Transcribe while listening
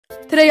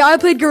Today I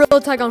played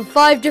Gorilla Tag on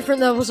 5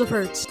 different levels of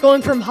Hertz,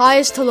 going from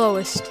highest to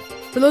lowest.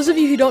 For those of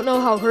you who don't know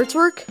how Hertz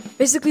work,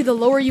 basically the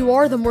lower you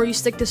are, the more you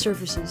stick to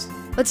surfaces.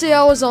 Let's say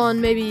I was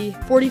on maybe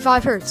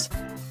 45 Hertz.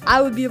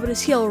 I would be able to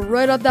scale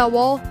right up that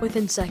wall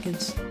within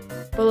seconds.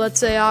 But let's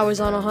say I was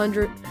on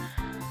 100.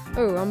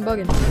 Oh, I'm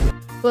bugging.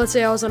 But let's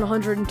say I was on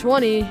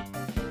 120.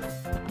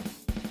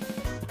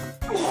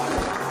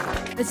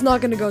 It's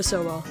not gonna go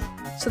so well.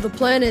 So the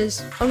plan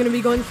is, I'm gonna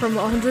be going from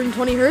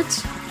 120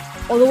 Hertz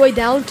all the way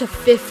down to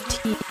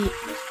 15.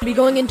 I'll be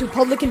going into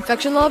public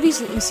infection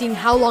lobbies and seeing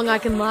how long I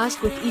can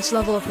last with each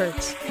level of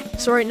Hertz.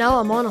 So right now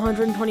I'm on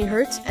 120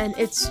 Hertz and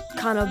it's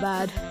kind of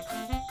bad.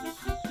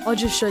 I'll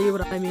just show you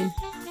what I mean.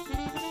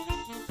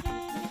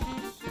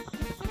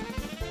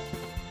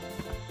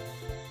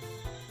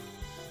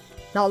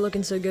 Not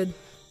looking so good.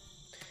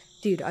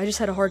 Dude, I just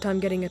had a hard time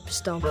getting a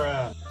pistol.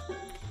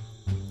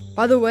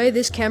 By the way,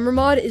 this camera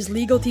mod is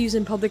legal to use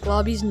in public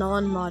lobbies,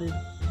 non-modded.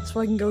 So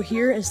I can go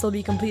here and still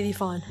be completely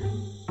fine.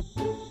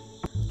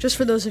 Just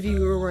for those of you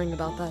who are worrying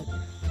about that.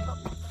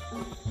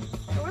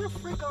 Where the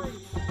frick are you?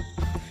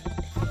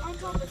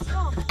 I'm on the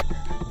stump.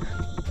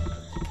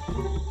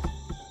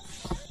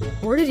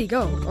 Where did he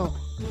go? Oh.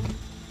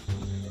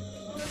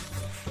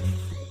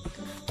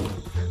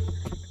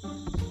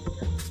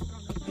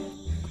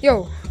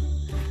 Yo.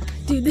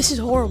 Dude, this is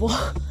horrible.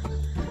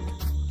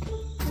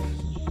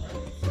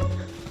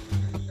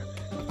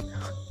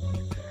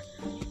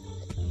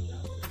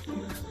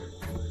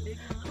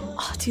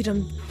 Oh, dude,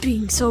 I'm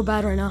being so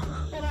bad right now.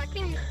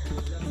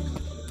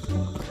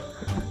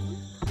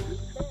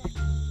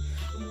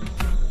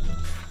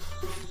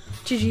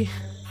 GG.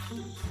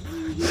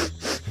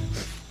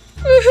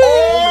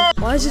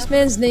 Why is this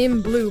man's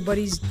name blue, but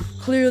he's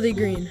clearly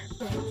green?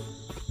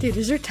 Dude,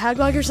 is there tag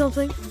lag or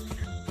something?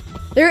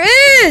 There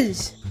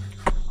is!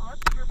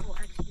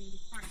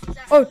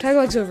 Oh, tag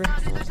lag's over.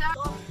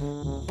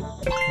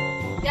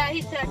 Yeah,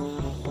 he's dead.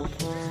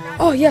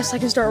 Oh yes, I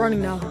can start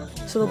running now.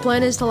 So the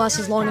plan is to last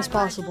as long as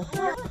possible.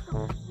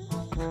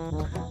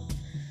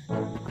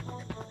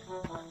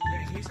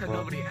 He said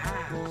nobody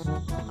asked.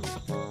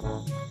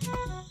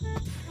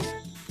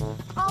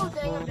 Oh,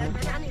 dang, I'm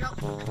dead. I need help.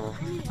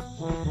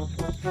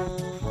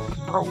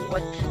 Oh,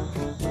 what?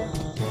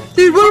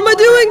 Dude, what am I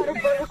doing?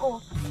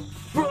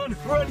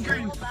 Run,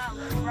 green!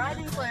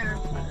 Riding player.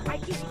 I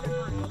can't even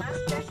run.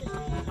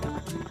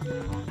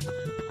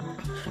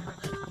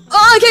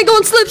 Oh, I can't go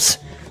on slips!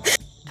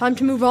 Time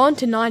to move on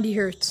to 90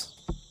 Hertz.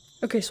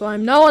 Okay, so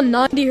I'm now on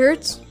 90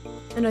 Hertz,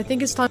 and I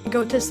think it's time to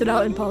go test it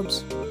out in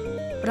pubs.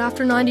 But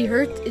after 90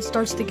 Hertz, it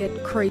starts to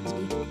get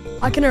crazy.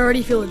 I can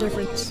already feel the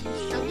difference.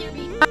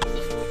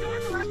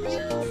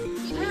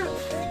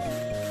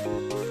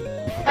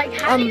 Like,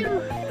 how do you...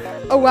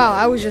 Oh wow,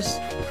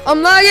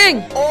 I'm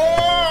lagging!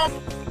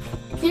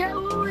 Yeah,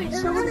 wait.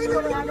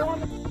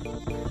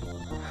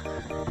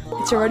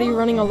 It's already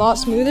running a lot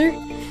smoother,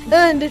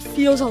 and it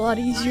feels a lot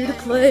easier to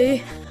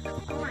play.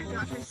 Oh my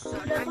gosh, I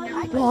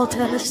suck. Wall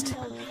test.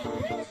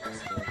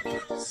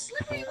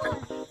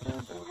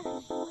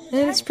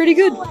 And it's pretty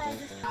good. Y'all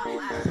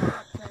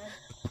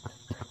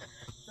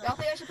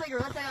think I should play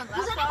Gorilla Tag on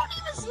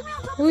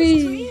laptop?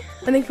 Whee!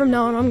 I think from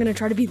now on I'm gonna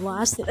try to be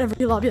last in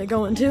every lobby I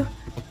go into.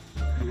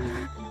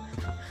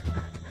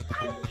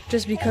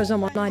 Just because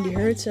I'm on 90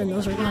 Hertz and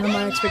those are kind of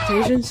my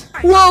expectations.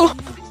 Whoa!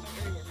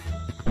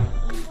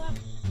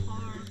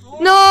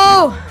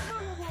 No!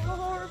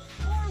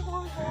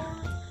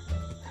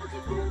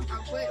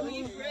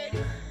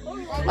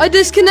 I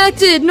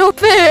disconnected! No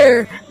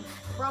fair!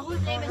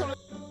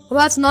 Well,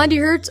 that's 90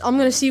 Hertz. I'm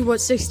gonna see what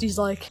 60's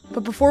like.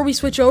 But before we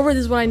switch over,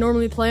 this is what I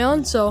normally play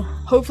on, so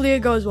hopefully it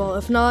goes well.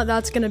 If not,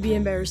 that's gonna be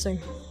embarrassing.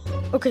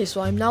 Okay,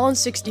 so I'm now on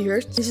 60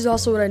 Hertz. This is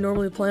also what I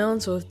normally play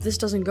on, so if this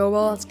doesn't go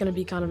well, it's gonna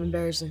be kind of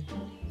embarrassing.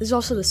 This is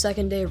also the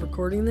second day of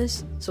recording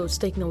this, so it's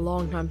taking a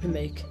long time to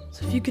make.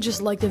 So if you could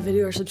just like the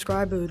video or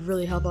subscribe, it would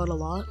really help out a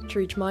lot to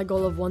reach my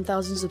goal of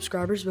 1,000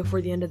 subscribers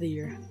before the end of the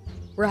year.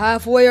 We're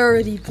halfway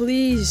already,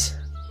 please.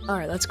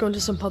 Alright, let's go into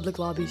some public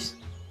lobbies.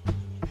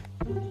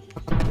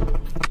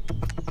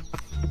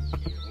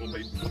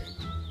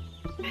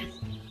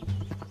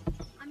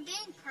 I'm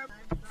getting purple.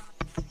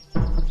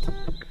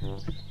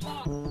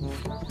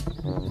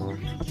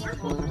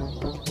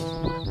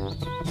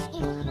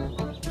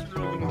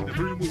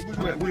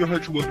 Where your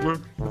hurt you was, bro?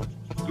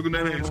 Look at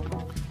that ass.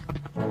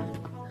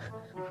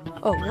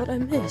 Oh, what I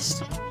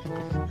missed?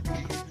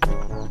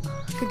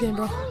 Good game,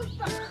 bro.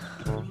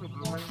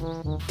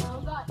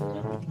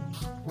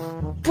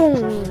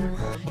 Boom!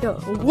 Yo,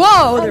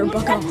 whoa there,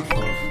 bucko!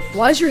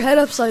 Why is your head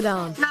upside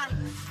down?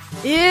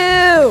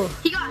 Ew!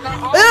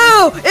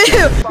 Ew!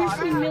 Ew!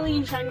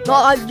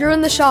 No, you're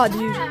in the shot,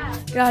 dude.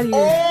 Get out of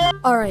here.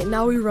 Alright,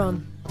 now we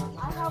run.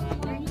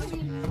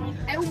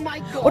 Oh my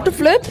god. What the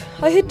flip?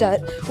 I hit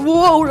that.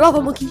 Whoa,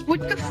 lava monkey.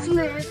 What the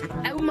flip?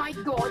 Oh my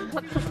god,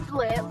 what the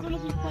flip?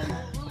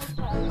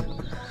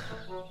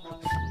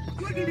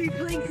 We're gonna be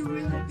playing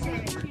Gorilla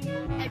Tag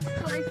at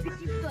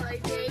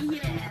 5:55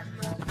 a.m.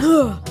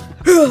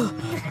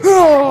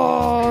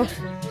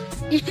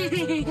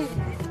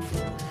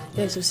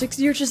 Yeah, so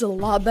 60 hertz is a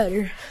lot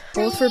better.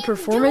 Both for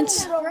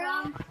performance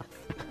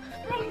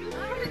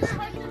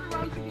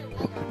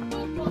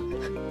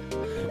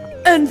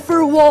and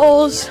for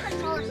walls.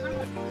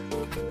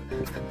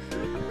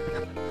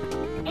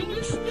 And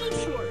you're still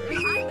short.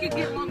 I could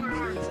get longer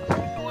arms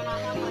when I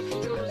have my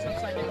controllers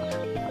upside down.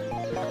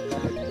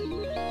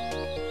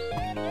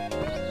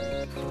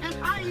 And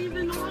I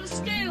even know how to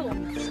scale.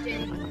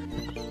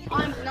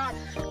 I'm not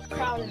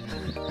proud of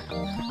you.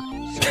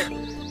 So,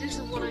 this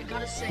is what I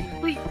gotta say.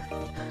 Wait,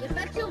 if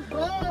that's your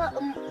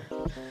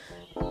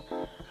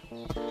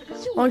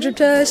Long jump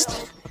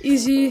test,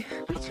 easy.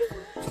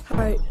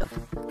 Alright.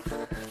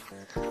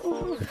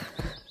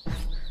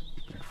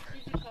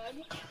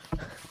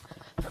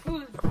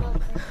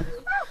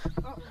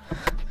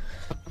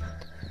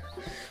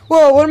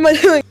 Whoa, what am I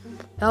doing?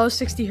 That was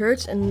 60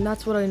 hertz, and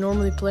that's what I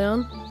normally play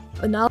on.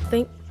 But now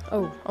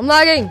oh, I'm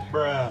lagging.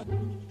 Bruh.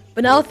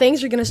 But now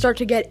things are gonna start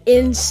to get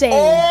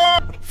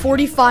insane.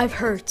 45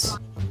 hertz.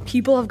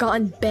 People have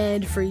gotten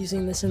banned for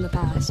using this in the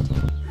past.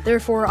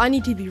 Therefore, I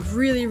need to be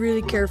really,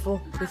 really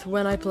careful with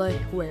when I play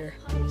where.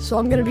 So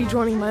I'm gonna be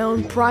joining my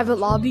own private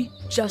lobby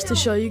just to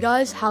show you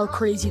guys how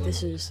crazy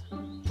this is.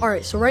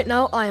 Alright, so right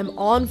now I am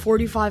on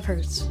 45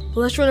 hertz. But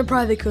let's run a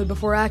private code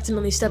before I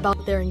accidentally step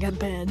out there and get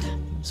banned.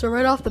 So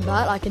right off the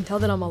bat, I can tell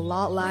that I'm a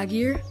lot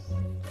laggier,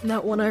 and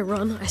that when I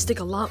run, I stick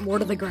a lot more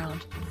to the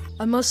ground.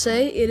 I must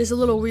say, it is a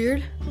little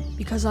weird,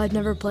 because I'd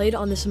never played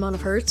on this amount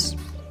of hertz.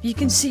 You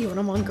can see when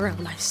I'm on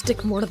ground, I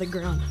stick more to the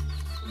ground.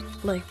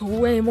 Like,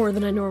 way more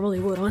than I normally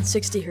would on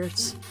 60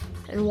 hertz.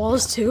 And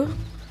walls too.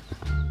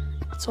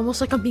 It's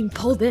almost like I'm being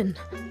pulled in.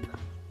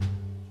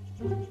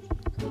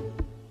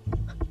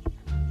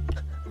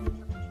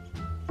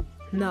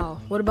 Now,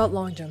 what about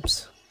long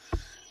jumps?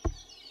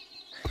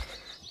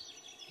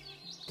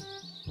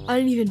 I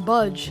didn't even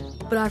budge,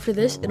 but after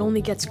this, it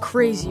only gets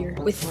crazier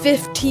with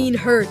 15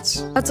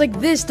 hertz. That's like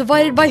this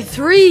divided by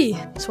 3.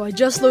 So I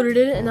just loaded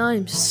it and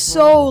I'm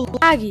so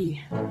laggy.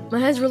 My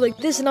hands were like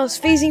this and I was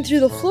phasing through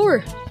the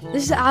floor.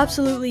 This is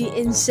absolutely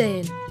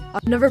insane.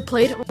 I've never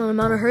played on an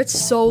amount of hertz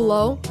so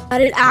low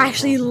that it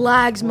actually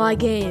lags my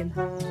game.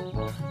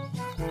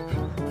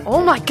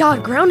 Oh my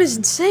god, ground is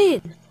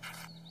insane.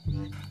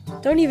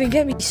 Don't even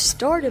get me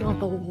started on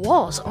the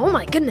walls. Oh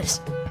my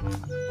goodness.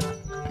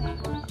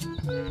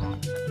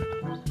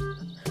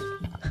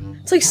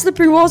 It's like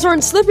slippery walls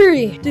aren't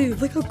slippery.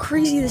 Dude, look how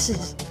crazy this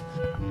is.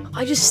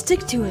 I just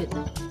stick to it.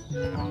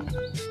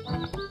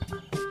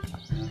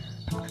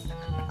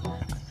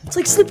 It's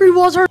like slippery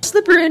walls aren't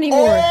slippery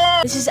anymore.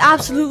 This is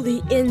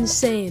absolutely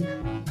insane.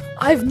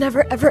 I've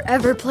never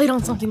ever played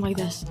on something like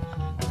this.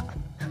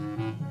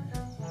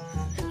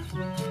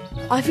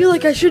 I feel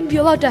like I shouldn't be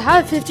allowed to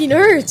have 15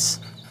 hertz.